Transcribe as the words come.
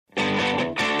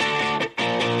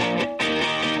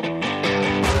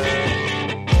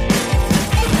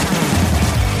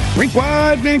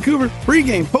What, Vancouver?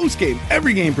 Pre-game, post-game,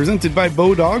 every game presented by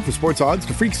Bodog. For sports odds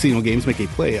to free casino games, make a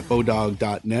play at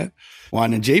bodog.net.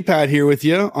 Juan and J-Pat here with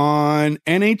you on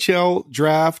NHL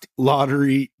Draft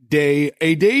Lottery Day.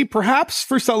 A day perhaps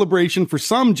for celebration for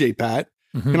some, J-Pat.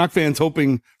 Canuck fans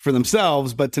hoping for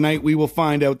themselves, but tonight we will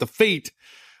find out the fate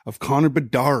of Connor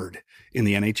Bedard in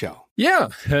the NHL. Yeah,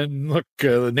 and look,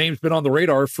 the name's been on the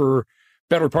radar for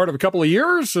better part of a couple of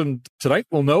years, and tonight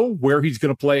we'll know where he's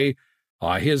going to play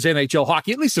his NHL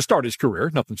hockey, at least to start his career.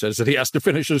 Nothing says that he has to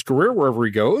finish his career wherever he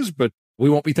goes, but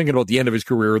we won't be thinking about the end of his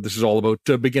career. This is all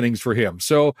about beginnings for him.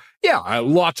 So, yeah,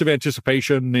 lots of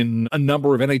anticipation in a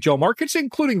number of NHL markets,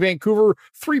 including Vancouver.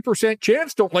 3%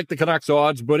 chance. Don't like the Canucks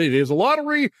odds, but it is a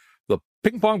lottery. The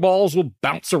ping pong balls will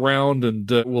bounce around, and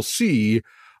we'll see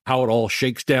how it all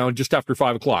shakes down just after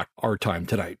 5 o'clock our time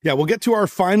tonight. Yeah, we'll get to our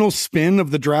final spin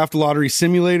of the draft lottery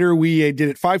simulator. We did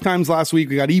it 5 times last week.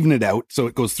 We got even it out, so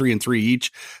it goes 3 and 3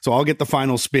 each. So I'll get the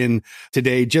final spin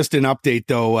today. Just an update,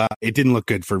 though. It didn't look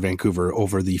good for Vancouver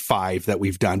over the 5 that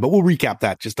we've done, but we'll recap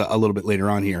that just a little bit later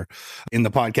on here in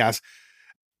the podcast.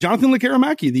 Jonathan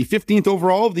Lekkerimaki, the 15th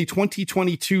overall of the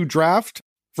 2022 draft,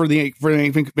 for the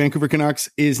Vancouver Canucks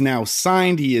is now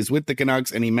signed. He is with the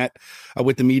Canucks, and he met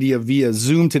with the media via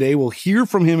Zoom today. We'll hear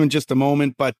from him in just a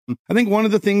moment, but I think one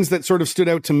of the things that sort of stood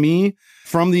out to me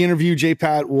from the interview,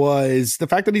 J-Pat, was the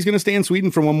fact that he's going to stay in Sweden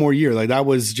for one more year. Like,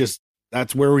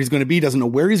 that's where he's going to be. Doesn't know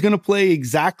where he's going to play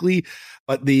exactly,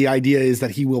 but the idea is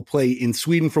that he will play in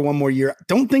Sweden for one more year.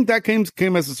 Don't think that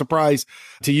came as a surprise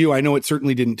to you. I know it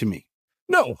certainly didn't to me.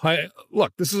 No,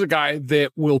 look, this is a guy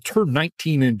that will turn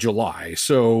 19 in July.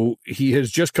 So he has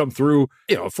just come through,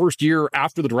 first year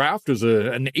after the draft as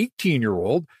an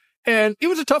 18-year-old. And it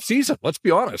was a tough season. Let's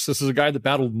be honest. This is a guy that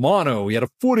battled mono. He had a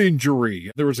foot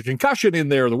injury. There was a concussion in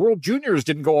there. The World Juniors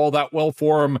didn't go all that well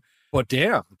for him. But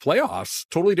damn, the playoffs,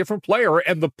 totally different player.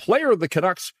 And the player the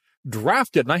Canucks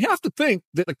drafted. And I have to think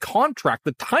that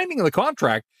the timing of the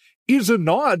contract is a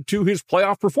nod to his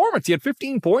playoff performance. He had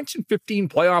 15 points in 15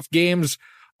 playoff games.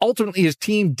 Ultimately, his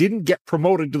team didn't get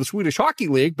promoted to the Swedish Hockey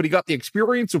League, but he got the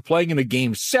experience of playing in a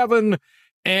Game 7.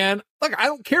 And look, I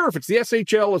don't care if it's the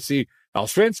SHL, it's the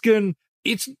Allsvenskan.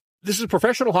 This is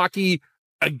professional hockey,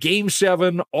 a Game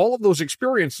 7. All of those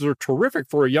experiences are terrific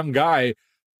for a young guy,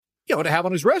 to have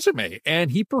on his resume.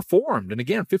 And he performed. And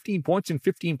again, 15 points in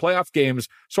 15 playoff games.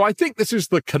 So I think this is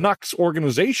the Canucks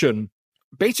organization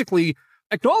basically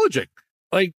acknowledging,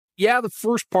 the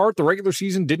first part, the regular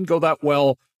season didn't go that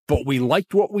well, but we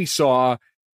liked what we saw,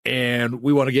 and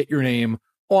we want to get your name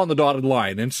on the dotted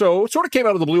line. And so it sort of came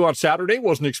out of the blue on Saturday.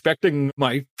 Wasn't expecting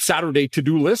my Saturday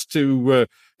to-do list to,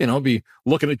 be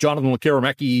looking at Jonathan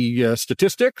Lekkerimaki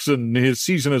statistics and his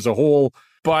season as a whole.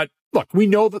 But look, we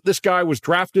know that this guy was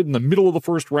drafted in the middle of the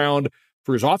first round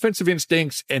for his offensive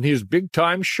instincts and his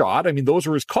big-time shot. I mean, those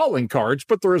are his calling cards,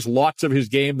 but there is lots of his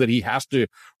game that he has to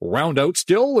round out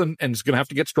still, and is going to have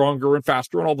to get stronger and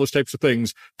faster and all those types of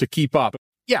things to keep up.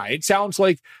 Yeah, it sounds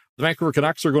like the Vancouver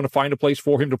Canucks are going to find a place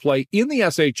for him to play in the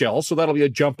SHL, so that'll be a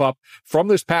jump up from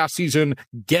this past season,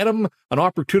 get him an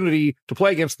opportunity to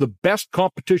play against the best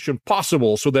competition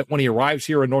possible so that when he arrives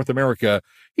here in North America,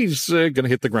 he's going to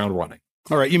hit the ground running.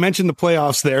 All right, you mentioned the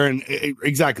playoffs there, and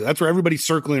exactly, that's where everybody's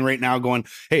circling right now going,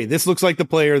 hey, this looks like the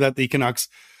player that the Canucks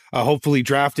hopefully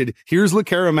drafted. Here's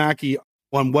Lekkerimaki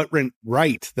on what went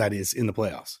right, that is, in the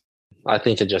playoffs. I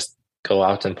think to just go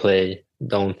out and play,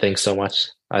 don't think so much.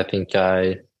 I think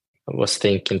I was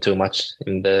thinking too much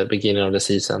in the beginning of the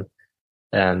season,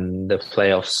 and the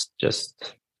playoffs,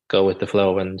 just go with the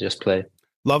flow and just play.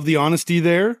 Love the honesty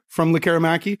there from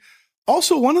Lekkerimaki.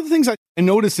 Also, one of the things I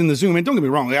noticed in the Zoom, and don't get me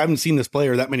wrong, I haven't seen this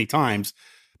player that many times,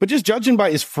 but just judging by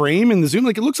his frame in the Zoom,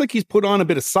 it looks like he's put on a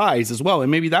bit of size as well.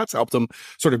 And maybe that's helped him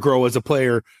sort of grow as a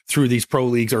player through these pro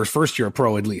leagues, or his first year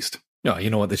pro at least. No, you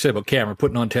know what they say about Cameron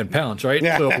putting on 10 pounds, right?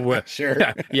 Yeah, so, sure.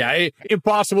 Yeah,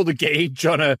 impossible to gauge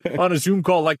on a Zoom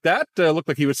call like that. Looked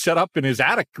like he was set up in his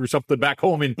attic or something back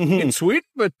home in Sweden.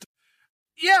 But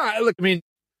yeah, look, I mean,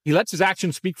 he lets his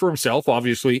actions speak for himself.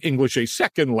 Obviously, English a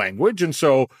second language. And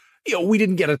so, we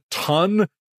didn't get a ton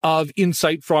of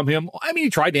insight from him. I mean, he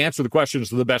tried to answer the questions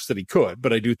to the best that he could,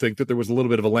 but I do think that there was a little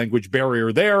bit of a language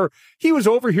barrier there. He was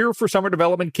over here for summer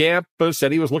development camp,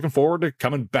 said he was looking forward to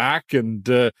coming back. And,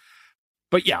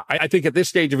 but yeah, I think at this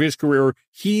stage of his career,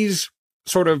 he's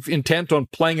sort of intent on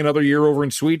playing another year over in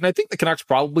Sweden. I think the Canucks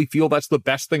probably feel that's the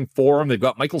best thing for him. They've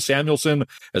got Michael Samuelsson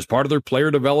as part of their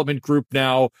player development group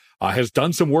now, has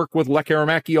done some work with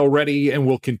Lekkerimaki already and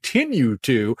will continue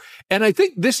to. And I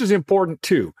think this is important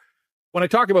too. When I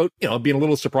talk about, being a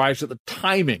little surprised at the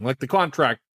timing, like the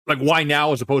contract, like why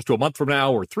now as opposed to a month from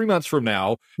now or 3 months from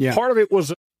now, part of it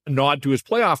was nod to his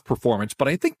playoff performance. But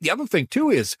I think the other thing too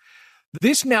is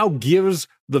this now gives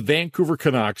the Vancouver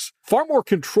Canucks far more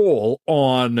control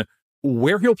on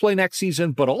where he'll play next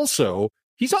season, but also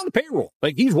he's on the payroll.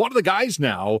 Like, he's one of the guys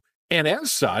now. And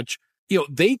as such,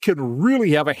 they can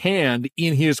really have a hand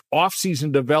in his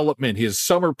off-season development, his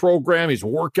summer program, his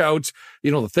workouts,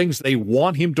 the things they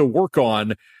want him to work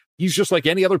on. He's just like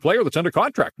any other player that's under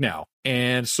contract now.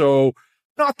 And so,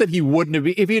 not that he wouldn't have,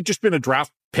 if he had just been a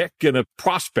draft pick and a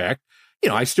prospect,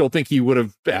 I still think he would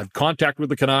have had contact with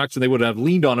the Canucks and they would have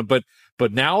leaned on him. But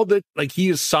now that he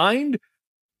is signed,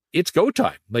 it's go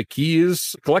time. He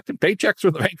is collecting paychecks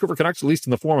for the Vancouver Canucks, at least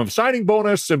in the form of a signing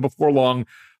bonus. And before long,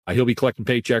 he'll be collecting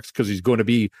paychecks because he's going to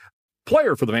be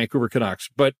player for the Vancouver Canucks.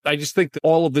 But I just think that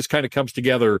all of this kind of comes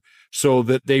together so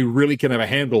that they really can have a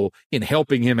handle in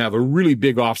helping him have a really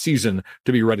big offseason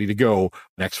to be ready to go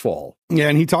next fall. Yeah,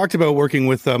 and he talked about working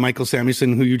with Michael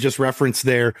Samuelsson, who you just referenced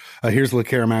there. Here's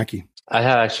Lekkerimaki. I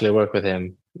have actually worked with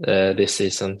him this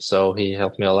season, so he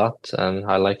helped me a lot, and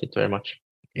I like it very much.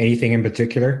 Anything in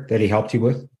particular that he helped you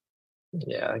with?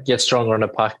 Yeah, get stronger on the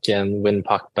puck and win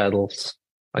puck battles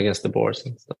against the boards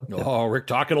and stuff. Yeah. Oh, Rick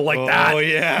Tocchet will like that. Oh,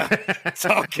 yeah.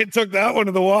 Tocchet took that one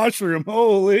to the washroom.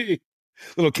 Holy.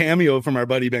 Little cameo from our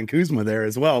buddy Ben Kuzma there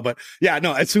as well. But yeah,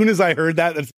 no, as soon as I heard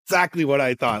that, that's exactly what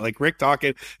I thought. Rick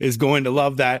Tocchet is going to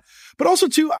love that. But also,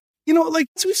 too,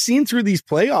 as we've seen through these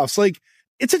playoffs,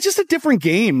 it's just a different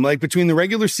game, between the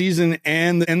regular season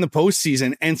and the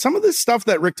postseason. And some of this stuff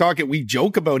that Rick Tocchet, we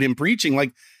joke about him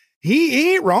preaching,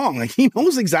 he ain't wrong. He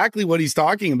knows exactly what he's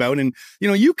talking about. And,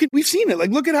 we've seen it.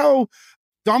 Look at how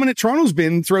dominant Toronto's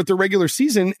been throughout the regular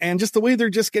season and just the way they're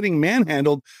just getting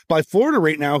manhandled by Florida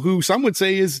right now, who some would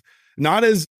say is not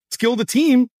as skilled a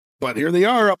team, but here they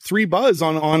are up 3-buzz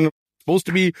on supposed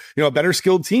to be, a better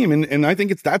skilled team. And I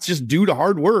think that's just due to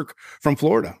hard work from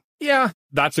Florida. Yeah,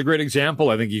 that's a great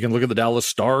example. I think you can look at the Dallas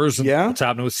Stars and what's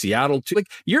happening with Seattle too.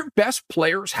 Your best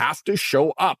players have to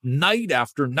show up night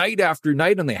after night after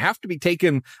night, and they have to be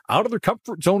taken out of their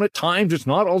comfort zone at times. It's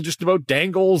not all just about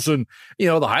dangles and,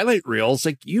 the highlight reels.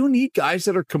 You need guys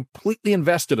that are completely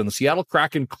invested, and the Seattle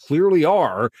Kraken clearly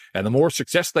are. And the more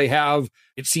success they have,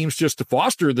 it seems just to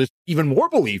foster this even more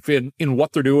belief in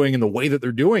what they're doing and the way that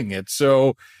they're doing it.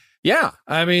 So, yeah,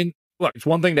 look, it's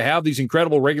one thing to have these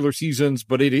incredible regular seasons,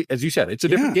 but as you said, it's a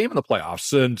different game in the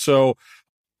playoffs. And so,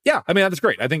 yeah, that's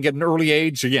great. I think at an early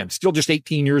age, again, still just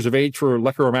 18 years of age for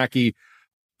Lekkerimaki,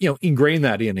 ingrain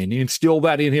that in and instill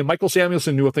that in him. Michael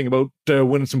Samuelsson knew a thing about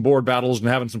winning some board battles and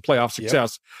having some playoff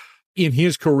success in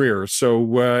his career.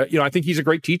 So, I think he's a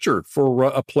great teacher for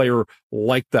a player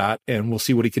like that, and we'll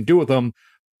see what he can do with them.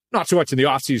 Not so much in the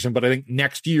offseason, but I think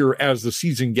next year as the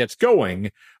season gets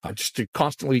going, just to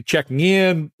constantly checking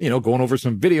in, going over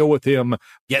some video with him,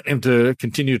 getting him to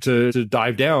continue to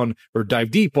dive down or dive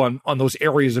deep on those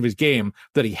areas of his game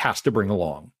that he has to bring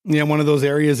along. Yeah, one of those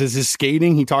areas is his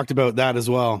skating. He talked about that as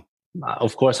well.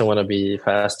 Of course, I want to be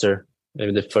faster,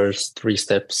 maybe the first 3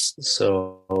 steps.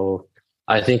 So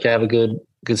I think I have a good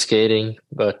skating,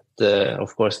 but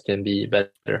of course it can be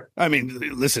better.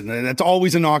 Listen, that's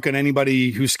always a knock on anybody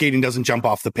whose skating doesn't jump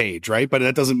off the page, right? But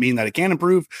that doesn't mean that it can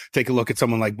improve. Take a look at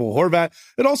someone like Bo Horvat.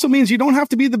 It also means you don't have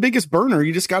to be the biggest burner.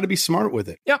 You just got to be smart with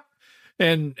it. Yep.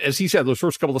 And as he said, those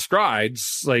first couple of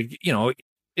strides,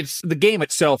 it's the game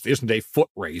itself isn't a foot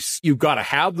race. You've got to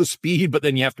have the speed, but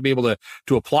then you have to be able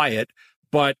to apply it.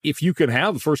 But if you can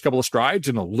have the first couple of strides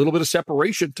and a little bit of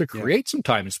separation to create some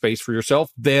time and space for yourself,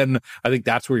 then I think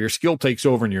that's where your skill takes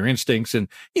over and your instincts, and,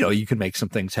 you can make some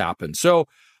things happen. So,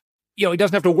 he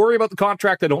doesn't have to worry about the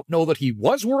contract. I don't know that he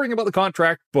was worrying about the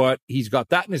contract, but he's got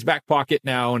that in his back pocket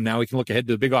now, and now he can look ahead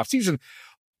to the big offseason.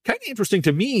 Kind of interesting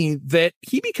to me that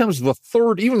he becomes the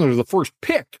third, even though he was the first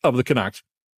pick of the Canucks,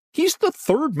 he's the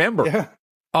third member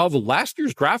of last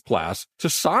year's draft class to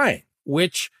sign,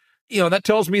 which, that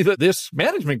tells me that this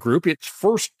management group, its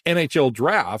first NHL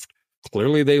draft,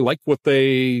 clearly they like what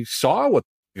they saw with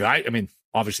the guy.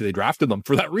 Obviously they drafted them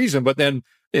for that reason, but then,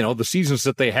 the seasons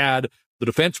that they had, the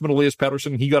defenseman Elias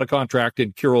Pettersson, he got a contract,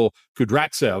 and Kirill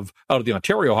Kudratsev out of the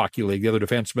Ontario Hockey League, the other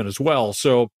defenseman as well.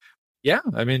 So, yeah,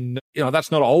 that's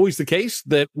not always the case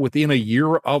that within a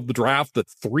year of the draft that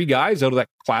 3 guys out of that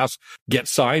class get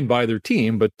signed by their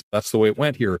team, but that's the way it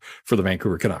went here for the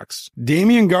Vancouver Canucks.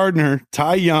 Damian Gardner,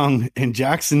 Ty Young, and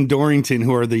Jackson Dorrington,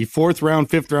 who are the 4th round,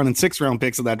 5th round, and 6th round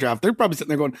picks of that draft, they're probably sitting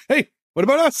there going, hey, what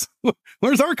about us?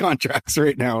 Where's our contracts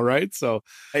right now, right? So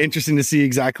interesting to see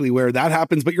exactly where that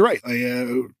happens. But you're right.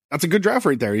 That's a good draft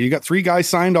right there. You got 3 guys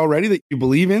signed already that you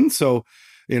believe in. So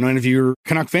And if you're a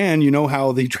Canuck fan, you know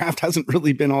how the draft hasn't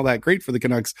really been all that great for the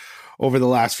Canucks over the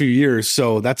last few years.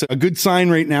 So that's a good sign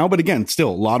right now. But again, still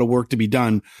a lot of work to be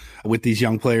done with these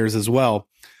young players as well.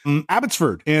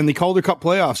 Abbotsford and the Calder Cup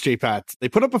playoffs, J-Pat, they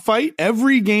put up a fight.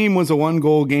 Every game was a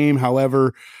 1-goal game.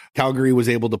 However, Calgary was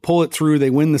able to pull it through. They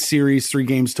win the series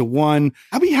 3-1.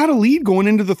 Abbey had a lead going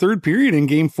into the third period in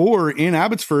game 4 in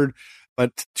Abbotsford,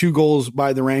 but 2 goals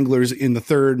by the Wranglers in the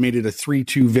third made it a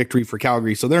 3-2 victory for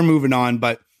Calgary. So they're moving on.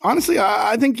 But honestly,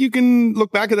 I think you can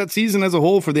look back at that season as a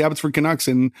whole for the Abbotsford Canucks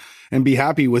and be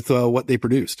happy with what they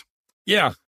produced.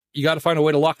 Yeah. You got to find a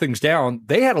way to lock things down.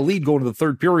 They had a lead going to the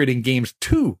third period in games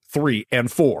 2, 3, and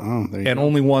 4, and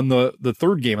only won the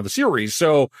third game of the series.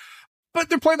 So, but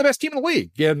they're playing the best team in the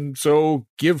league. And so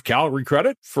give Calgary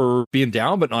credit for being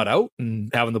down but not out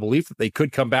and having the belief that they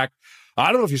could come back.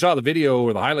 I don't know if you saw the video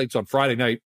or the highlights on Friday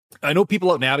night. I know people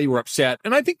out in Abbey were upset,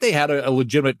 and I think they had a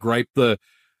legitimate gripe. The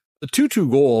 2-2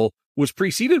 goal was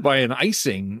preceded by an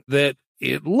icing that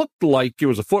it looked like it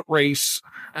was a foot race.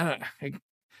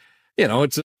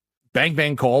 It's a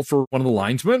bang call for one of the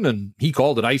linesmen, and he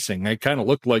called it icing. It kind of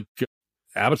looked like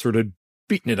Abbotsford had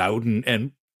beaten it out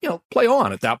and play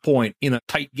on at that point in a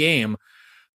tight game.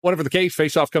 Whatever the case,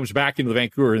 faceoff comes back into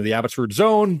the Abbotsford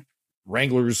zone.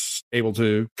 Wranglers able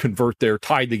to convert there,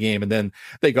 tied the game, and then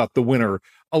they got the winner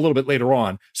a little bit later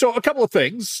on. So a couple of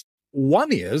things.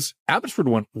 One is Abbotsford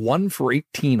went 1 for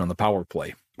 18 on the power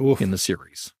play in the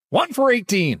series. 1 for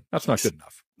 18. That's not good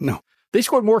enough. No. They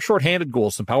scored more shorthanded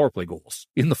goals than power play goals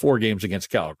in the 4 games against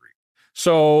Calgary.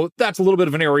 So that's a little bit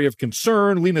of an area of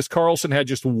concern. Linus Karlsson had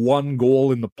just 1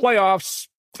 goal in the playoffs.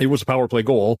 It was a power play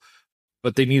goal,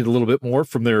 but they needed a little bit more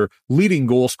from their leading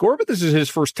goal scorer. But this is his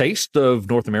first taste of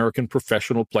North American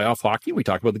professional playoff hockey. We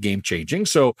talk about the game changing.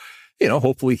 So,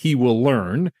 hopefully he will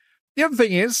learn. The other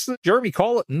thing is Jeremy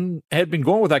Colleton had been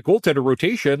going with that goaltender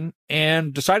rotation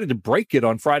and decided to break it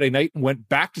on Friday night and went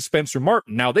back to Spencer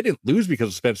Martin. Now, they didn't lose because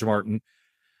of Spencer Martin,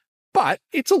 but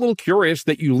it's a little curious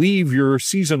that you leave your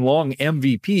season-long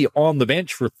MVP on the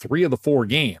bench for 3 of the 4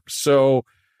 games. So,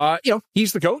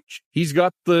 he's the coach. He's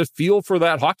got the feel for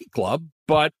that hockey club,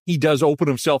 but he does open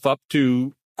himself up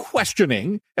to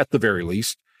questioning, at the very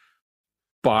least,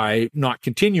 by not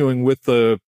continuing with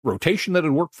the rotation that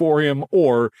had worked for him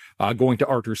or going to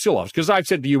Artur Silovs. Because I've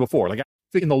said to you before, like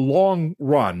in the long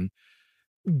run,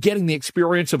 getting the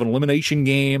experience of an elimination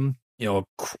game, a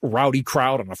rowdy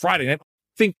crowd on a Friday night, I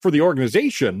think for the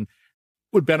organization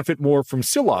would benefit more from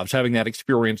Silovs having that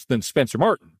experience than Spencer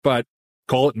Martin. But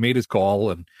Colleton made his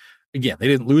call. And again, they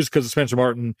didn't lose because of Spencer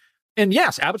Martin. And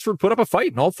yes, Abbotsford put up a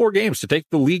fight in all 4 games to take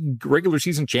the league regular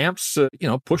season champs,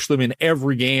 push them in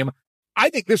every game. I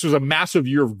think this was a massive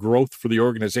year of growth for the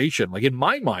organization. Like in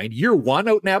my mind, year 1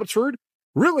 out in Abbotsford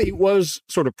really was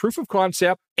sort of proof of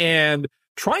concept and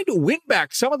trying to win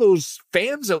back some of those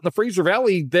fans out in the Fraser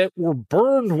Valley that were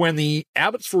burned when the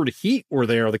Abbotsford Heat were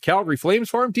there, the Calgary Flames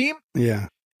farm team. Yeah.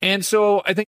 And so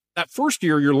I think that first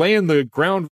year you're laying the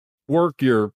groundwork.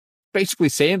 You're basically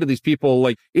saying to these people,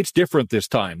 like, it's different this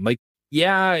time. Like,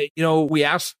 yeah, you were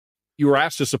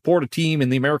asked to support a team in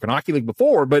the American Hockey League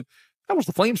before, but that was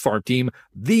the Flames farm team.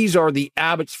 These are the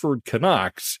Abbotsford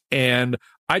Canucks. And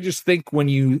I just think when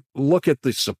you look at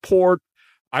the support,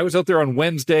 I was out there on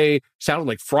Wednesday, sounded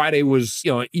like Friday was,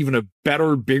 even a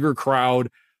better, bigger crowd.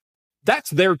 That's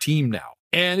their team now.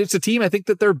 And it's a team I think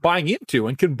that they're buying into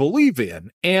and can believe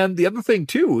in. And the other thing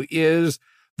too is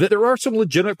that there are some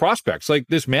legitimate prospects. Like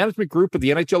this management group at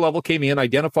the NHL level came in,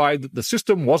 identified that the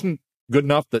system wasn't good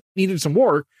enough, that needed some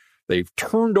work. They've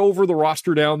turned over the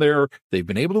roster down there. They've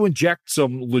been able to inject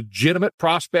some legitimate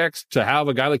prospects to have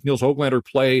a guy like Nils Höglander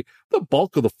play the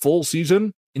bulk of the full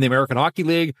season in the American Hockey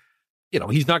League.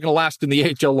 He's not going to last in the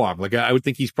AHL long. Like I would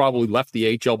think he's probably left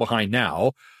the AHL behind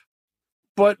now.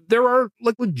 But there are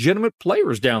like legitimate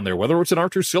players down there, whether it's an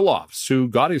Artur Silovs who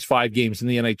got his 5 games in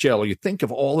the NHL, or you think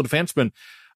of all the defensemen.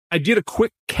 I did a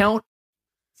quick count.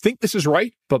 Think this is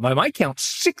right, but by my count,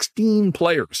 16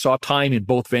 players saw time in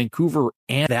both Vancouver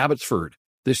and Abbotsford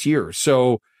this year.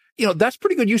 So, that's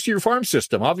pretty good use of your farm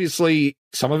system. Obviously,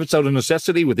 some of it's out of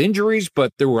necessity with injuries,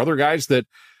 but there were other guys that,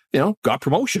 got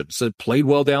promotions, that played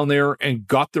well down there and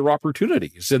got their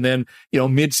opportunities. And then,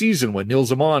 mid-season when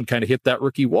Nils Amon kind of hit that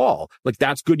rookie wall, like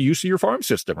that's good use of your farm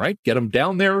system, right? Get him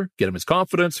down there, get him his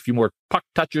confidence, a few more puck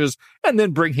touches, and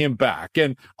then bring him back.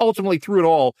 And ultimately through it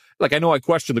all, like I know I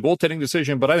questioned the goaltending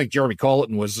decision, but I think Jeremy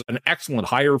Colleton was an excellent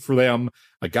hire for them.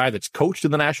 A guy that's coached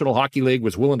in the National Hockey League,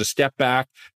 was willing to step back,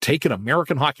 take an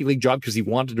American Hockey League job because he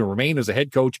wanted to remain as a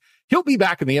head coach. He'll be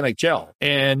back in the NHL.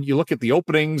 And you look at the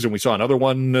openings, and we saw another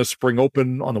one spring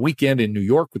open on the weekend in New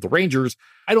York with the Rangers.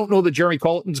 I don't know that Jeremy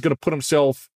Colleton's going to put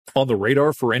himself on the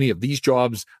radar for any of these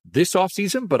jobs this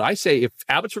offseason, but I say if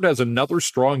Abbotsford has another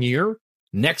strong year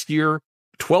next year,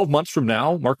 12 months from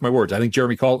now, mark my words, I think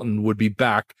Jeremy Colleton would be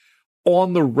back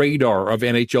on the radar of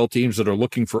NHL teams that are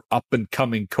looking for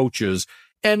up-and-coming coaches.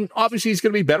 And obviously he's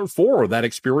going to be better for that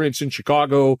experience in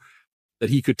Chicago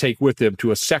that he could take with him to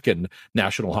a second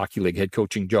National Hockey League head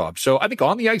coaching job. So I think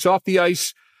on the ice, off the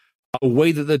ice, a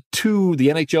way that the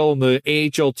NHL and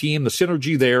the AHL team, the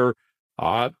synergy there,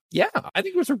 I think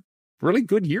it was a really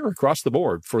good year across the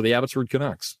board for the Abbotsford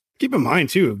Canucks. Keep in mind,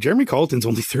 too, Jeremy Colleton's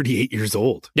only 38 years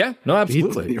old. Yeah, no,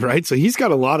 absolutely. Right? So he's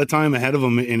got a lot of time ahead of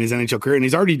him in his NHL career, and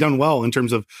he's already done well in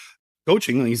terms of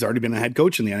coaching. He's already been a head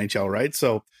coach in the NHL, right?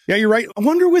 So, yeah, you're right. I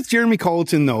wonder with Jeremy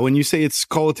Colleton, though, and you say it's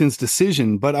Colleton's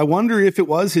decision, but I wonder if it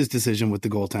was his decision with the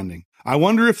goaltending. I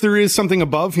wonder if there is something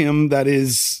above him that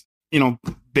is,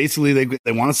 basically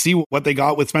they want to see what they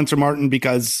got with Spencer Martin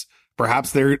because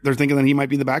perhaps they're thinking that he might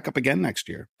be the backup again next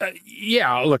year.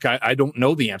 Look, I don't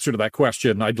know the answer to that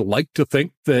question. I'd like to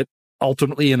think that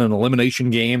ultimately in an elimination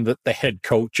game that the head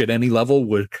coach at any level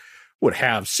would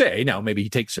have say. Now, maybe he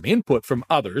takes some input from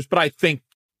others, but I think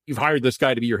you've hired this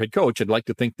guy to be your head coach. I'd like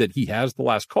to think that he has the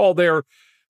last call there.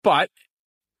 But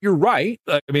you're right.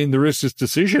 I mean, there is this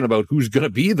decision about who's going to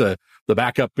be the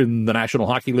backup in the National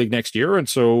Hockey League next year. And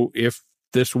so if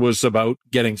this was about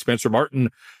getting Spencer Martin,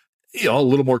 a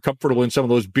little more comfortable in some of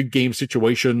those big game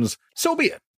situations, so be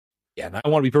it. Yeah, and I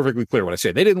want to be perfectly clear when I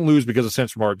say they didn't lose because of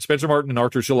Spencer Martin. Spencer Martin and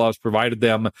Artur Silovs provided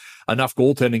them enough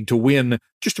goaltending to win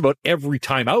just about every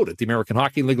time out at the American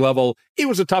Hockey League level. It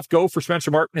was a tough go for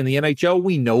Spencer Martin in the NHL.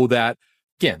 We know that.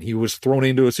 Again, he was thrown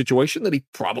into a situation that he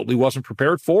probably wasn't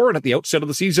prepared for. And at the outset of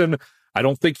the season, I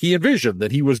don't think he envisioned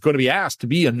that he was going to be asked to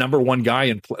be a number one guy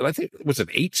in play. I think it was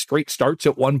 8 straight starts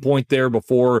at one point there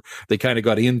before they kind of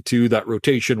got into that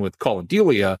rotation with Colin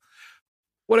Delia.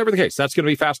 Whatever the case, that's going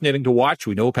to be fascinating to watch.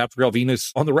 We know Patrick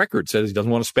Alvinas on the record says he doesn't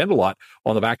want to spend a lot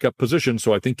on the backup position.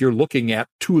 So I think you're looking at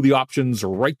 2 of the options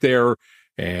right there.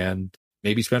 And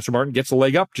maybe Spencer Martin gets a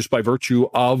leg up just by virtue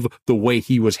of the way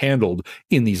he was handled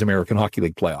in these American Hockey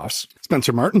League playoffs.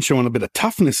 Spencer Martin showing a bit of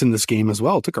toughness in this game as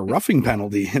well. Took a roughing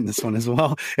penalty in this one as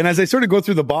well. And as I sort of go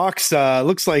through the box,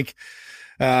 looks like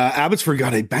Abbotsford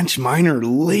got a bench minor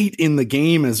late in the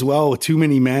game as well with too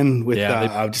many men. With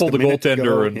they pulled the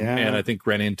goaltender and I think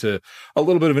ran into a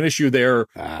little bit of an issue there.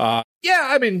 I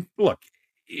mean, look,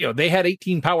 they had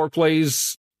 18 power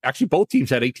plays. Actually, both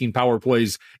teams had 18 power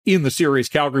plays in the series.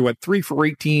 Calgary went 3 for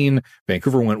 18.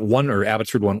 Vancouver went 1, or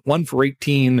Abbotsford went 1 for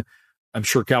 18. I'm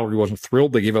sure Calgary wasn't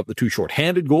thrilled. They gave up the 2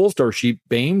 shorthanded goals to Arshdeep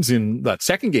Bains in that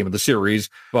second game of the series.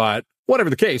 But whatever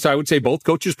the case, I would say both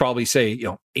coaches probably say,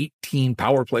 18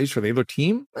 power plays for the other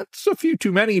team. That's a few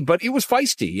too many, but it was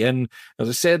feisty. And as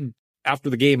I said, after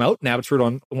the game out in Abbotsford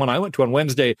on one I went to on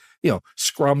Wednesday,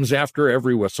 scrums after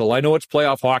every whistle. I know it's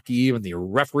playoff hockey and the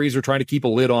referees are trying to keep a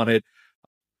lid on it.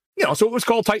 So it was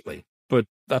called tightly, but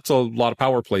that's a lot of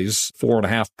power plays,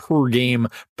 4.5 per game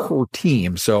per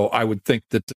team. So I would think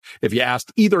that if you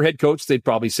asked either head coach, they'd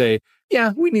probably say,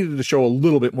 yeah, we needed to show a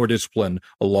little bit more discipline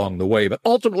along the way. But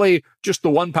ultimately, just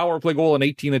the 1 power play goal in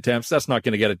 18 attempts, that's not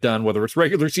going to get it done, whether it's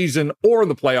regular season or in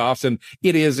the playoffs. And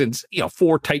it is in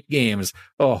 4 tight games.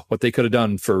 Oh, what they could have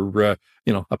done for,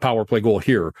 a power play goal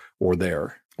here or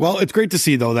there. Well, it's great to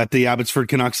see, though, that the Abbotsford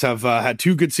Canucks have had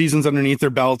 2 good seasons underneath their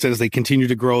belts as they continue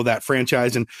to grow that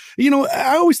franchise. And,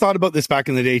 I always thought about this back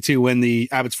in the day, too, when the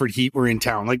Abbotsford Heat were in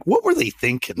town. Like, what were they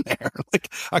thinking there?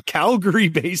 Like a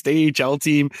Calgary-based AHL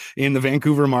team in the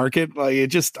Vancouver market? Like, it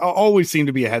just always seemed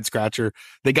to be a head scratcher.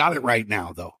 They got it right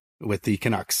now, though, with the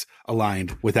Canucks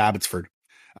aligned with Abbotsford.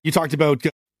 You talked about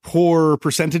poor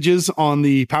percentages on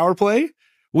the power play.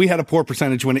 We had a poor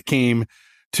percentage when it came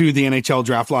to the NHL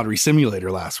Draft Lottery Simulator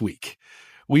last week.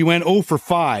 We went 0 for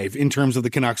 5 in terms of the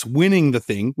Canucks winning the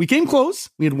thing. We came close.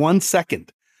 We had 1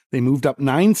 second. They moved up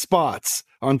 9 spots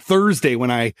on Thursday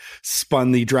when I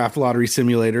spun the Draft Lottery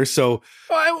Simulator. So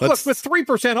look, with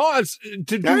 3% odds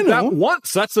to do that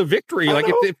once, that's a victory. I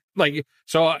don't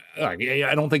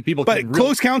think people can. But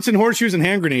close counts and horseshoes and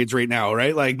hand grenades right now,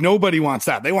 right? Like nobody wants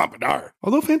that. They want Bedard.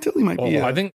 Although Fantilli might be.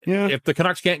 I think if the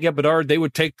Canucks can't get Bedard, they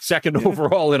would take second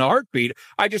overall in a heartbeat.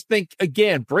 I just think,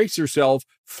 again, brace yourself.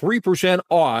 3%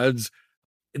 odds.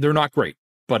 They're not great.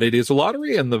 But it is a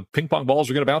lottery, and the ping pong balls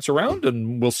are going to bounce around,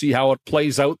 and we'll see how it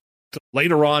plays out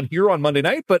later on here on Monday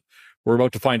night. But we're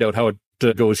about to find out how it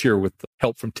goes here with the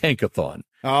help from Tankathon.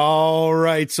 All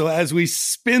right. So as we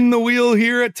spin the wheel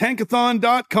here at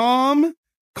tankathon.com,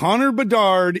 Connor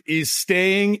Bedard is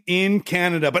staying in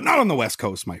Canada, but not on the West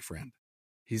Coast, my friend.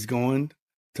 He's going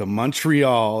to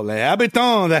Montreal. Les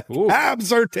Habitants. The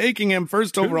Habs are taking him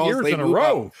first overall. 2 years in a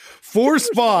row. 4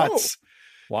 spots.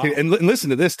 Wow. Okay, and listen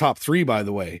to this top three, by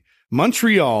the way.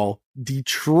 Montreal,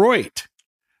 Detroit.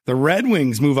 The Red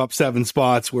Wings move up 7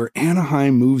 spots, where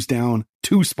Anaheim moves down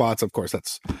 2 spots. Of course,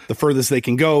 that's the furthest they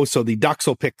can go. So the Ducks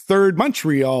will pick 3rd,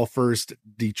 Montreal 1st,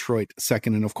 Detroit 2nd.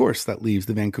 And of course, that leaves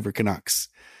the Vancouver Canucks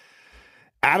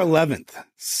at 11th.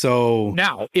 So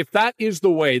now, if that is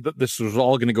the way that this is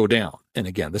all going to go down, and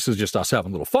again, this is just us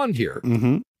having a little fun here,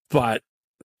 but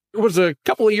it was a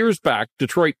couple of years back,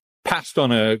 Detroit passed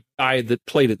on a guy that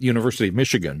played at the University of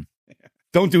Michigan.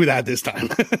 Don't do that this time.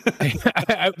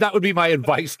 That would be my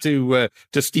advice to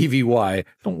Stevie Y.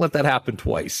 Don't let that happen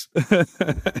twice.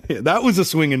 Yeah, that was a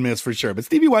swing and miss for sure. But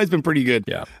Stevie Y's been pretty good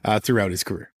throughout his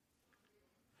career.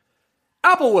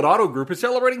 Applewood Auto Group is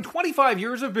celebrating 25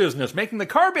 years of business, making the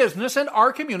car business and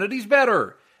our communities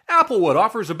better. Applewood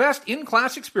offers the best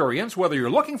in-class experience whether you're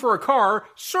looking for a car,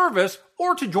 service,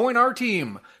 or to join our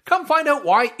team. Come find out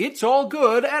why it's all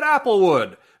good at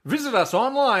Applewood. Visit us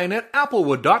online at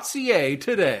applewood.ca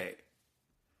today.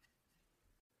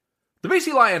 The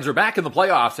BC Lions are back in the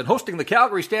playoffs and hosting the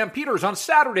Calgary Stampeders on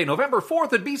Saturday, November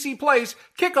 4th at BC Place,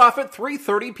 kickoff at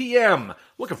 3:30 p.m.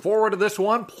 Looking forward to this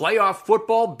one. Playoff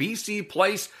football, BC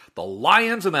Place, the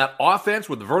Lions and that offense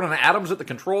with Vernon Adams at the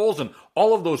controls and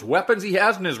all of those weapons he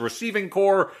has in his receiving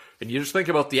core. And you just think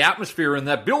about the atmosphere in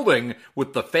that building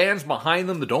with the fans behind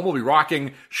them. The dome will be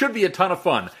rocking. Should be a ton of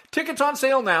fun. Tickets on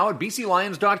sale now at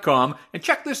bclions.com. And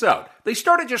check this out. They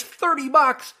start at just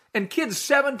 $30, and kids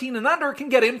 17 and under can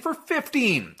get in for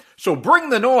 $15. So bring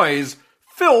the noise,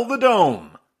 fill the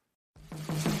dome.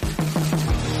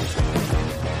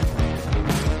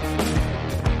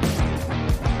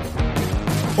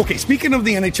 Okay, speaking of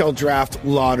the NHL draft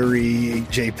lottery,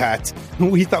 J-Pat,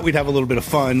 we thought we'd have a little bit of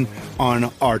fun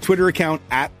on our Twitter account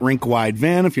at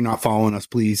RinkWideVan. If you're not following us,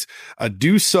 please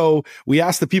do so. We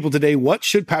asked the people today, what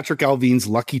should Patrick Allvin's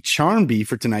lucky charm be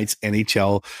for tonight's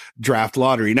NHL draft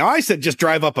lottery? Now, I said just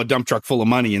drive up a dump truck full of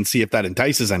money and see if that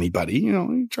entices anybody. You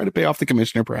know, try to pay off the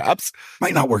commissioner, perhaps.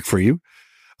 Might not work for you.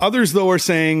 Others, though, are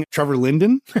saying Trevor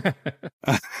Linden.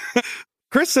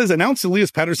 Chris says announce Elias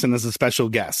Pettersson as a special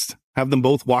guest. Have them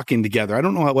both walk in together. I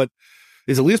don't know what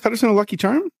is Elias Pettersson a lucky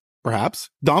charm? Perhaps.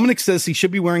 Dominic says he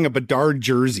should be wearing a Bedard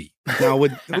jersey. Now,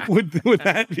 would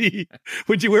that be?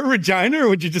 Would you wear Regina or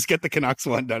would you just get the Canucks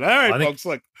one done? All right, folks.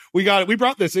 Look, we got it. We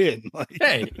brought this in.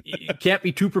 Hey, you can't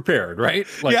be too prepared, right?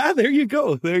 Yeah, there you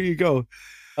go. There you go.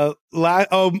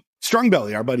 Strong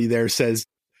Belly, our buddy there, says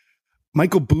rub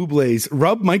Michael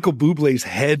Bublé's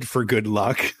head for good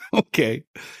luck. Okay.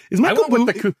 I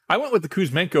went with the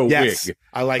Kuzmenko wig.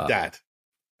 I like that.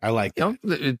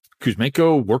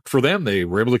 Kuzmenko worked for them. They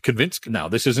were able to convince. Now,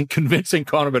 this isn't convincing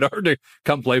Connor Bedard to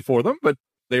come play for them, but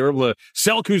they were able to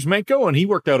sell Kuzmenko, and he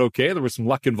worked out okay. There was some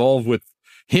luck involved with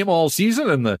him all season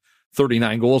and the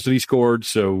 39 goals that he scored.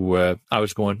 So I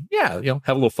was going, have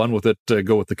a little fun with it.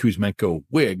 Go with the Kuzmenko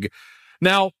wig.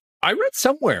 Now, I read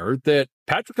somewhere that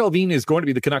Patrick Allvin is going to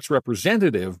be the Canucks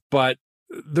representative, but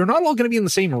they're not all going to be in the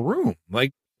same room.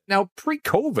 Like now,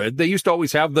 pre-COVID, they used to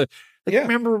always have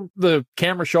remember the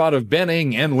camera shot of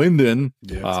Benning and Linden.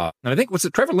 Yes. And I think, was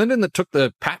it Trevor Linden that took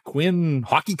the Pat Quinn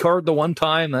hockey card the one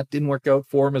time? That didn't work out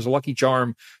for him as a lucky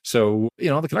charm. So,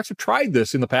 the Canucks have tried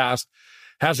this in the past.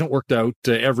 Hasn't worked out.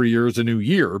 Every year is a new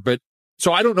year. But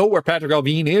so I don't know where Patrick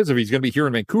Allvin is, if he's going to be here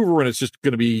in Vancouver and it's just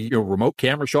going to be remote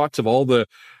camera shots of all the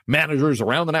managers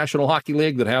around the National Hockey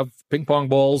League that have ping pong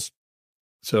balls.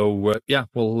 So, we'll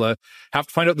have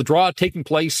to find out. The draw taking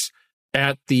place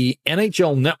at the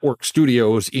NHL Network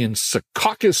studios in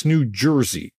Secaucus, New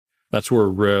Jersey. That's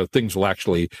where things will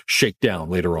actually shake down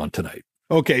later on tonight.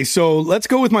 Okay, so let's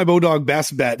go with my Bodog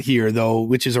best bet here, though,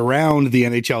 which is around the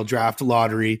NHL draft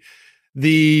lottery.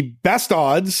 The best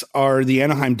odds are the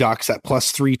Anaheim Ducks at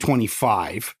plus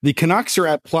 325. The Canucks are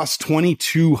at plus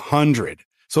 2,200.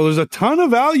 So there's a ton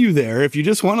of value there if you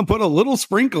just want to put a little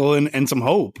sprinkle and some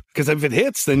hope. Because if it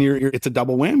hits, then it's a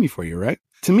double whammy for you, right?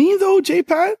 To me, though,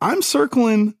 J-Pat, I'm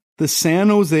circling the San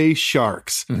Jose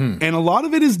Sharks. Mm-hmm. And a lot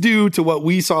of it is due to what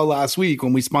we saw last week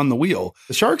when we spun the wheel.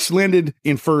 The Sharks landed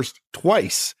in first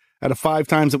twice out of 5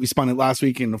 times that we spun it last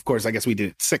week. And of course, I guess we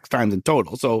did it 6 times in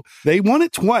total. So they won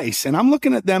it twice. And I'm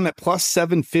looking at them at plus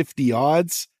 750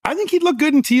 odds. I think he'd look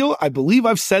good in teal. I believe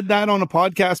I've said that on a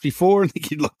podcast before. I think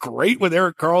he'd look great with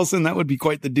Erik Karlsson. That would be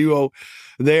quite the duo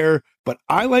there. But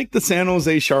I like the San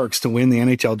Jose Sharks to win the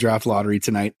NHL draft lottery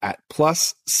tonight at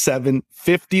plus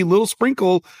 750. Little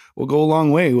sprinkle will go a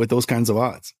long way with those kinds of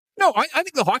odds. No, I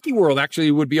think the hockey world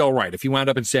actually would be all right if you wound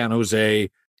up in San Jose.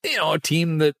 A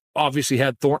team that obviously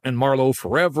had Thornton and Marleau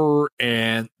forever,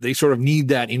 and they sort of need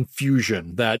that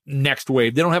infusion, that next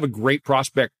wave. They don't have a great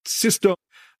prospect system.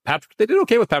 They did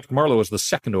okay with Patrick Marleau as the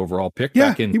second overall pick Yeah,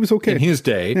 back in, he was okay in his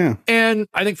day. Yeah. And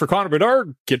I think for Connor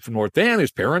Bedard, kid from North Van,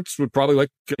 his parents would probably like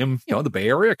him, the Bay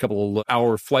Area, a couple of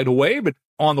hour flight away, but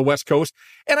on the West Coast.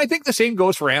 And I think the same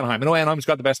goes for Anaheim. I know Anaheim's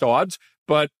got the best odds,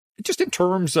 but just in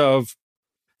terms of,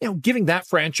 giving that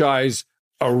franchise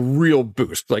a real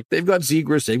boost. Like they've got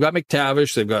Zegras, they've got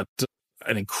McTavish, they've got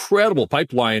an incredible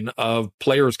pipeline of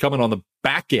players coming on the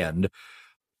back end.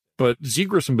 But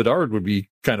Zegras and Bedard would be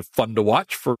kind of fun to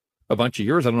watch for a bunch of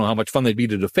years. I don't know how much fun they'd be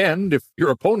to defend if your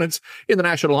opponent's in the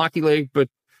National Hockey League. But,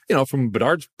 from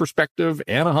Bedard's perspective,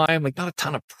 Anaheim, like not a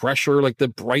ton of pressure. Like the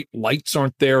bright lights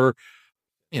aren't there.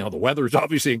 The weather's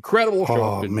obviously incredible. Show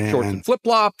up in shorts and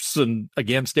flip-flops and,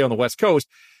 again, stay on the West Coast.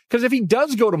 Because if he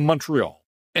does go to Montreal,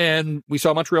 and we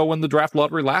saw Montreal win the draft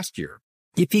lottery last year,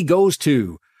 if he goes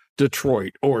to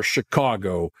Detroit or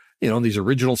Chicago, these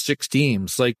original 6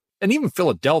 teams, and even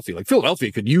Philadelphia,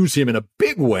 Philadelphia could use him in a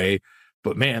big way,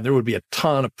 but man, there would be a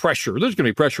ton of pressure. There's going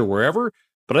to be pressure wherever,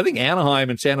 but I think Anaheim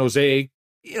and San Jose,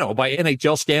 by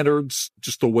NHL standards,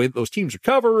 just the way that those teams are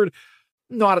covered,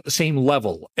 not at the same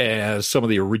level as some of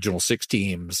the original 6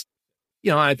 teams.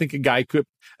 I think a guy could,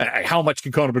 how much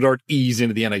can Connor Bedard ease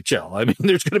into the NHL? I mean,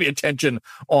 there's going to be a tension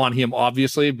on him,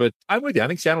 obviously, but I'm with you. I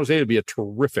think San Jose would be a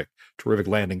terrific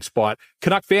landing spot.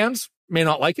 Canuck fans may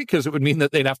not like it because it would mean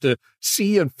that they'd have to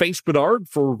see and face Bedard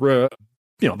for,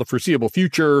 the foreseeable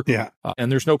future. Yeah.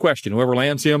 And there's no question, whoever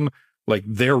lands him,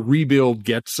 their rebuild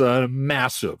gets a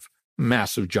massive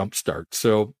jump start.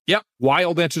 So,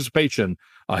 wild anticipation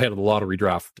ahead of the lottery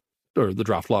draft or the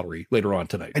draft lottery later on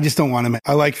tonight. I just don't want him.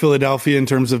 I like Philadelphia in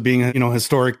terms of being a,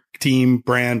 historic team,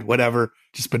 brand, whatever.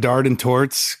 Just Bedard and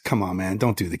Torts. Come on, man.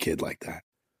 Don't do the kid like that.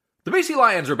 The BC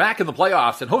Lions are back in the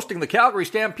playoffs and hosting the Calgary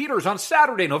Stampeders on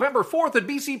Saturday, November 4th at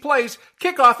BC Place.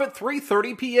 Kickoff at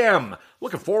 3:30 p.m.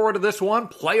 Looking forward to this one.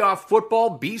 Playoff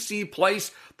football, BC Place.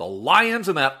 The Lions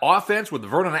and that offense with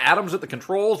Vernon Adams at the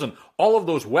controls and all of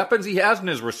those weapons he has in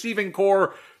his receiving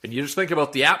core. And you just think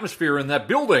about the atmosphere in that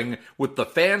building with the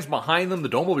fans behind them. The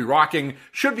dome will be rocking.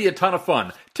 Should be a ton of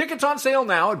fun. Tickets on sale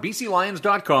now at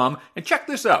bclions.com. And check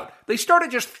this out. They start at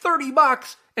just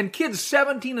 $30, and kids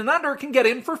 17 and under can get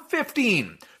in for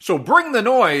 $15. So bring the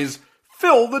noise.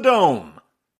 Fill the dome.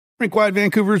 Rink Wide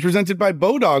Vancouver is presented by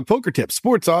Bodog Poker Tips,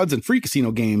 sports odds, and free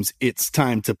casino games. It's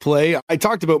time to play. I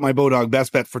talked about my Bodog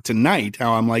best bet for tonight,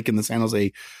 how I'm liking the San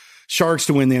Jose Sharks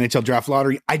to win the NHL draft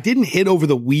lottery. I didn't hit over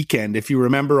the weekend. If you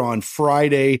remember on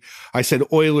Friday, I said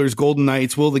Oilers, Golden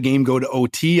Knights, will the game go to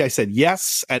OT? I said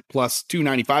yes at plus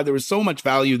 295. There was so much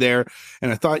value there.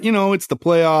 And I thought, it's the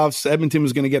playoffs. Edmonton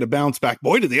was going to get a bounce back.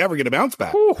 Boy, did they ever get a bounce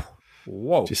back. Ooh.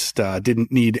 Whoa. Just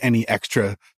didn't need any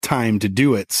extra time to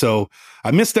do it. So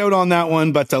I missed out on that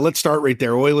one, but let's start right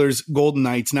there. Oilers, Golden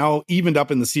Knights now evened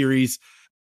up in the series.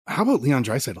 How about Leon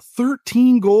Draisaitl?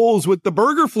 13 goals with the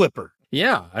burger flipper.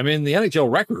 Yeah. I mean, the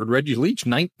NHL record, Reggie Leach,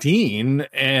 19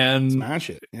 and smash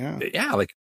it. Yeah. Yeah.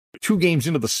 2 games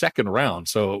into the second round.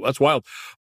 So that's wild.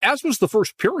 As was the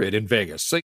first period in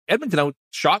Vegas. Edmonton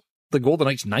outshot the Golden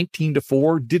Knights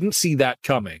 19-4. Didn't see that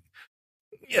coming.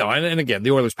 And again,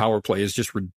 the Oilers' power play is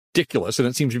just ridiculous, and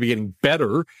it seems to be getting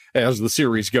better as the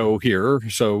series go here.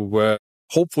 So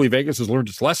hopefully Vegas has learned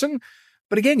its lesson.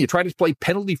 But again, you try to play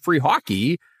penalty-free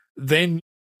hockey, then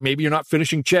maybe you're not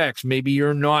finishing checks. Maybe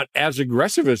you're not as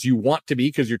aggressive as you want to be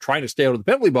because you're trying to stay out of the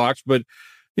penalty box. But,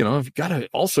 you've got to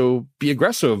also be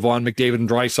aggressive on McDavid and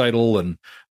Draisaitl. And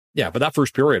but that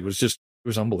first period was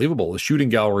unbelievable. The shooting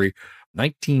gallery,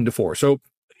 19-4. So,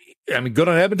 good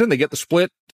on Edmonton. They get the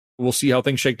split. We'll see how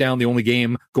things shake down. The only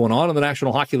game going on in the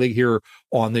National Hockey League here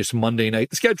on this Monday night.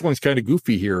 The scheduling is kind of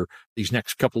goofy here these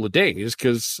next couple of days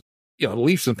because, the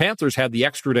Leafs and Panthers had the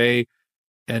extra day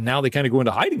and now they kind of go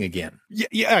into hiding again.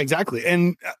 Yeah, exactly.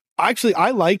 And actually, I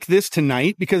like this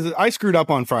tonight because I screwed up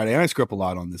on Friday, and I screw up a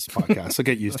lot on this podcast, so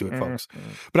get used to it, folks.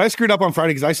 But I screwed up on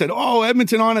Friday because I said,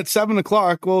 Edmonton on at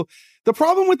 7:00. Well, the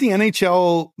problem with the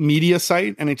NHL media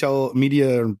site,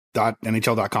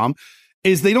 nhlmedia.nhl.com,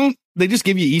 is they just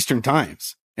give you Eastern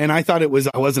times. And I thought I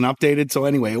wasn't updated. So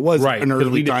anyway, it was an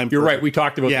early time. You're right. We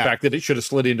talked about the fact that it should have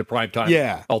slid into prime time.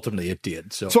 Yeah. Ultimately it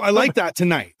did. So I like that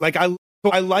tonight.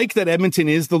 I like that Edmonton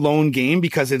is the lone game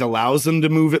because it allows them to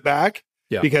move it back.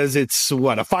 Yeah. Because it's a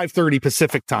 5:30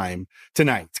 Pacific time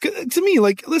tonight. To me,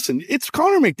 listen, it's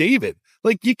Connor McDavid.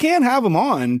 You can't have him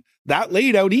on that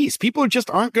late out east. People just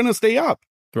aren't going to stay up.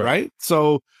 Right.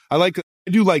 So I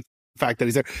do like the fact that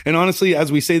he's there. And honestly,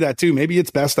 as we say that too, maybe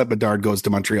it's best that Bedard goes to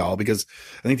Montreal because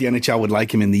I think the NHL would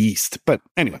like him in the East. But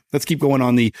anyway, let's keep going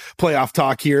on the playoff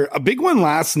talk here. A big one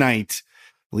last night.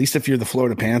 at least if you're the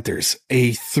Florida Panthers.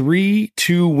 A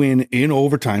 3-2 win in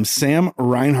overtime. Sam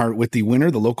Reinhart with the winner,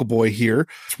 the local boy here.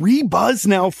 3 buzz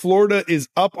now. Florida is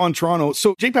up on Toronto.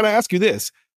 So, J-Pat, I ask you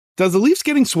this. Does the Leafs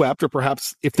getting swept, or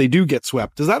perhaps if they do get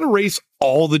swept, does that erase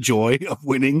all the joy of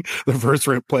winning the first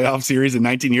playoff series in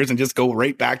 19 years and just go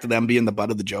right back to them being the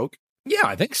butt of the joke? Yeah,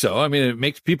 I think so. I mean, it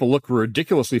makes people look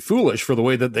ridiculously foolish for the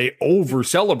way that they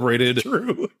over-celebrated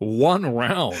one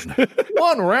round.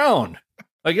 One round.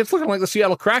 Like, it's looking like the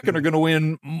Seattle Kraken are going to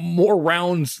win more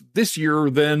rounds this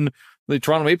year than the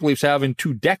Toronto Maple Leafs have in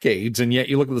 2 decades, and yet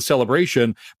you look at the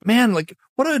celebration. Man, like,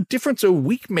 what a difference a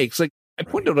week makes. Like, I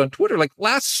pointed out on Twitter, like,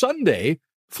 last Sunday,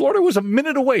 Florida was a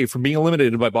minute away from being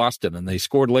eliminated by Boston, and they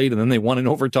scored late, and then they won in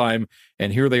overtime,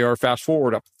 and here they are, fast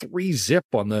forward, up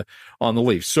 3-0 on the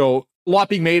Leafs. So, a lot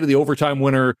being made of the overtime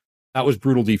winner. That was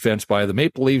brutal defense by the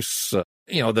Maple Leafs.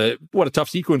 What a tough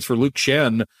sequence for Luke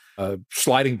Shen,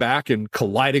 sliding back and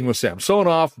colliding with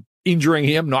Samsonov, injuring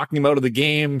him, knocking him out of the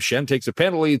game. Shen takes a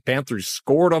penalty. Panthers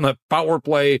scored on the power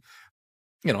play.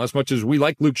 As much as we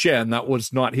like Luke Shen, that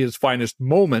was not his finest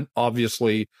moment,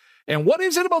 obviously. And what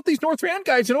is it about these North Van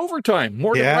guys in overtime?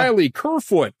 Morgan Riley,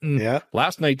 Kerfoot, and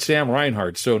last night, Sam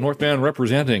Reinhart. So North Van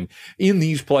representing in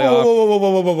these playoffs.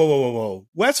 Whoa.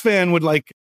 West Van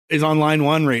is on line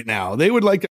 1 right now. They would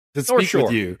like to speak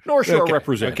with you. North Shore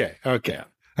representing. Okay. Yeah.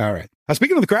 All right.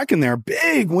 Speaking of the Kraken there,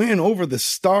 big win over the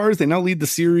Stars. They now lead the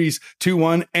series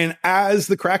 2-1. And as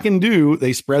the Kraken do,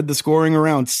 they spread the scoring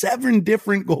around. 7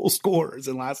 different goal scorers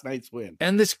in last night's win.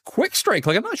 And this quick strike,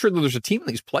 I'm not sure that there's a team in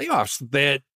these playoffs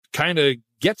that kind of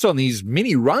gets on these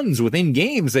mini runs within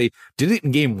games. They did it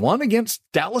in game 1 against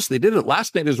Dallas. They did it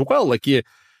last night as well. Like, you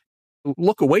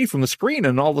look away from the screen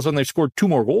and all of a sudden they've scored 2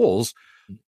 more goals.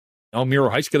 Miro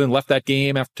Heiskanen left that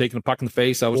game after taking a puck in the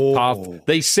face. That was tough.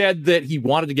 They said that he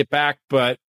wanted to get back,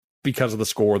 but because of the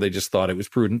score, they just thought it was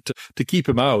prudent to keep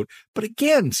him out. But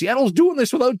again, Seattle's doing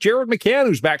this without Jared McCann,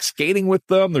 who's back skating with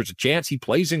them. There's a chance he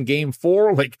plays in game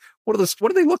 4. Like, what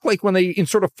do they look like when they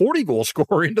insert a 40-goal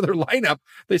scorer into their lineup?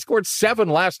 They scored 7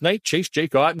 last night, chased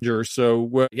Jake Ottinger.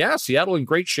 So, Seattle in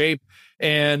great shape.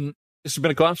 And this has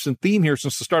been a constant theme here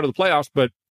since the start of the playoffs,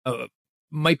 but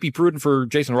might be prudent for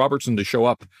Jason Robertson to show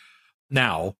up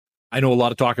now. I know a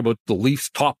lot of talk about the Leafs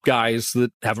top guys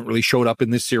that haven't really showed up in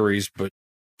this series, but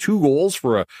 2 goals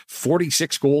for a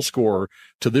 46-goal scorer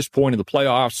to this point in the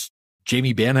playoffs.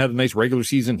 Jamie Benn had a nice regular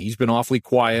season. He's been awfully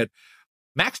quiet.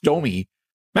 Max Domi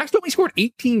scored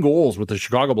 18 goals with the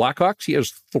Chicago Blackhawks. He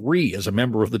has 3 as a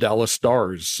member of the Dallas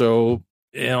Stars. So,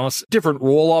 it's a different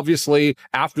role, obviously,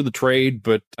 after the trade,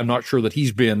 but I'm not sure that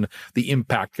he's been the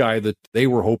impact guy that they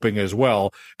were hoping as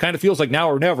well. Kind of feels like now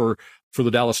or never for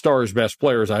the Dallas Stars' best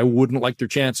players. I wouldn't like their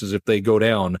chances if they go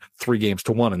down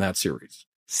 3-1 in that series.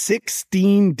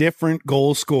 16 different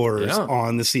goal scorers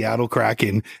on the Seattle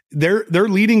Kraken. Their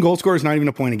leading goal scorer is not even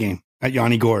a point a game at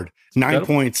Yanni Gourde. 9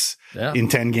 points in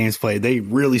 10 games played. They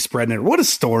really spread it. What a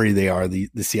story they are, the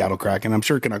Seattle Kraken. I'm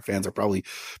sure Canuck fans are probably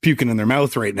puking in their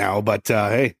mouth right now, but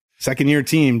hey, second-year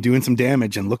team doing some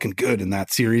damage and looking good in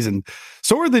that series. And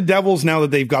so are the Devils now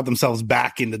that they've got themselves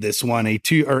back into this one, a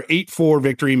 8-4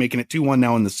 victory, making it 2-1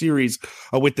 now in the series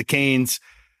with the Canes.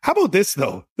 How about this,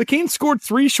 though? The Canes scored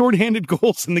 3 shorthanded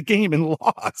goals in the game and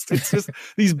lost. It's just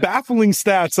these baffling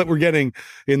stats that we're getting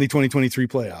in the 2023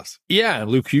 playoffs. Yeah,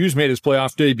 Luke Hughes made his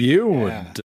playoff debut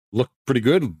and looked pretty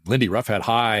good. Lindy Ruff had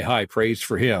high praise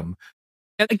for him.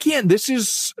 And again, this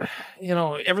is,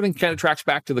 everything kind of tracks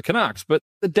back to the Canucks, but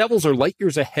the Devils are light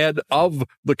years ahead of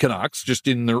the Canucks just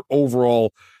in their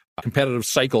overall competitive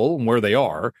cycle and where they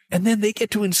are. And then they get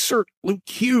to insert Luke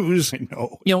Hughes,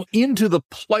 into the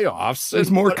playoffs. There's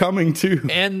more coming too.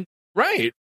 And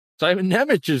right. Simon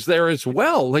Nemec is there as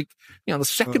well. Like, the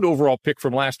second overall pick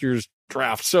from last year's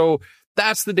draft. So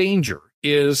that's the danger,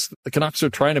 is the Canucks are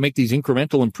trying to make these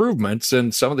incremental improvements,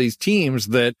 and some of these teams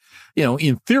that,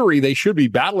 in theory, they should be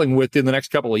battling with in the next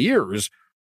couple of years,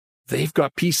 they've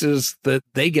got pieces that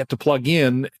they get to plug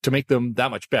in to make them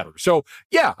that much better. So,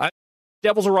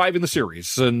 Devils arrive in the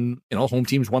series, and, home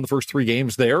teams won the first 3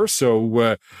 games there.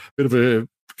 So, bit of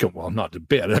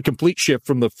a complete shift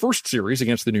from the first series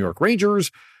against the New York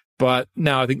Rangers. But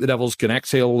now I think the Devils can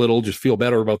exhale a little, just feel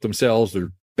better about themselves.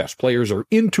 Their best players are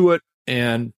into it.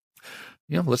 And,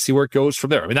 let's see where it goes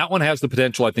from there. I mean, that one has the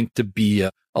potential, I think, to be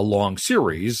a long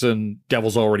series, and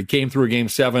Devils already came through a game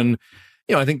 7.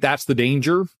 I think that's the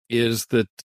danger, is that,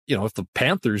 if the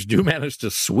Panthers do manage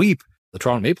to sweep the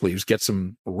Toronto Maple Leafs, get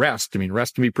some rest. I mean,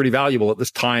 rest can be pretty valuable at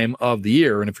this time of the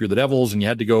year. And if you're the Devils and you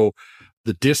had to go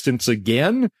the distance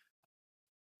again,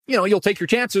 you'll take your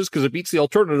chances because it beats the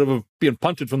alternative of being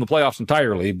punted from the playoffs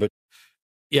entirely. But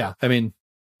yeah, I mean,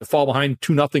 fall behind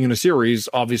 2-0 in a series,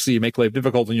 obviously you make life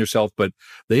difficult on yourself, but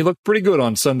they look pretty good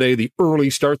on Sunday, the early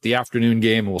start, the afternoon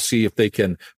game. We'll see if they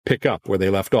can pick up where they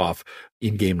left off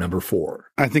in game number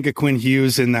 4. I think of Quinn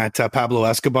Hughes in that Pablo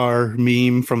Escobar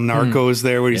meme from Narcos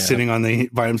there, where he's sitting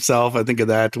by himself. I think of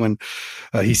that when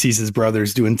he sees his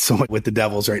brothers doing so much with the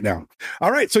Devils right now.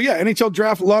 All right. So yeah, NHL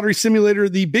Draft Lottery Simulator,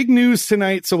 the big news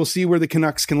tonight. So we'll see where the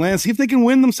Canucks can land, see if they can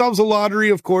win themselves a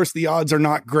lottery. Of course, the odds are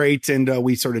not great. And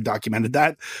we sort of documented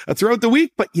that throughout the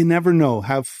week, but you never know.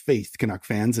 Have faith, Canuck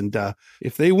fans. And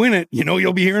if they win it,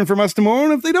 you'll be hearing from us tomorrow.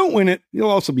 And if they don't win it,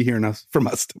 you'll also be hearing from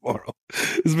us tomorrow.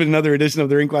 This has been another edition of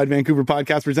the Rinkwide Vancouver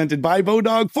podcast presented by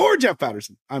Bodog. For Jeff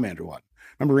Patterson, I'm Andrew Watt.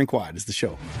 Remember, Rinkwide is the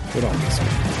show. It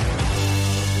always.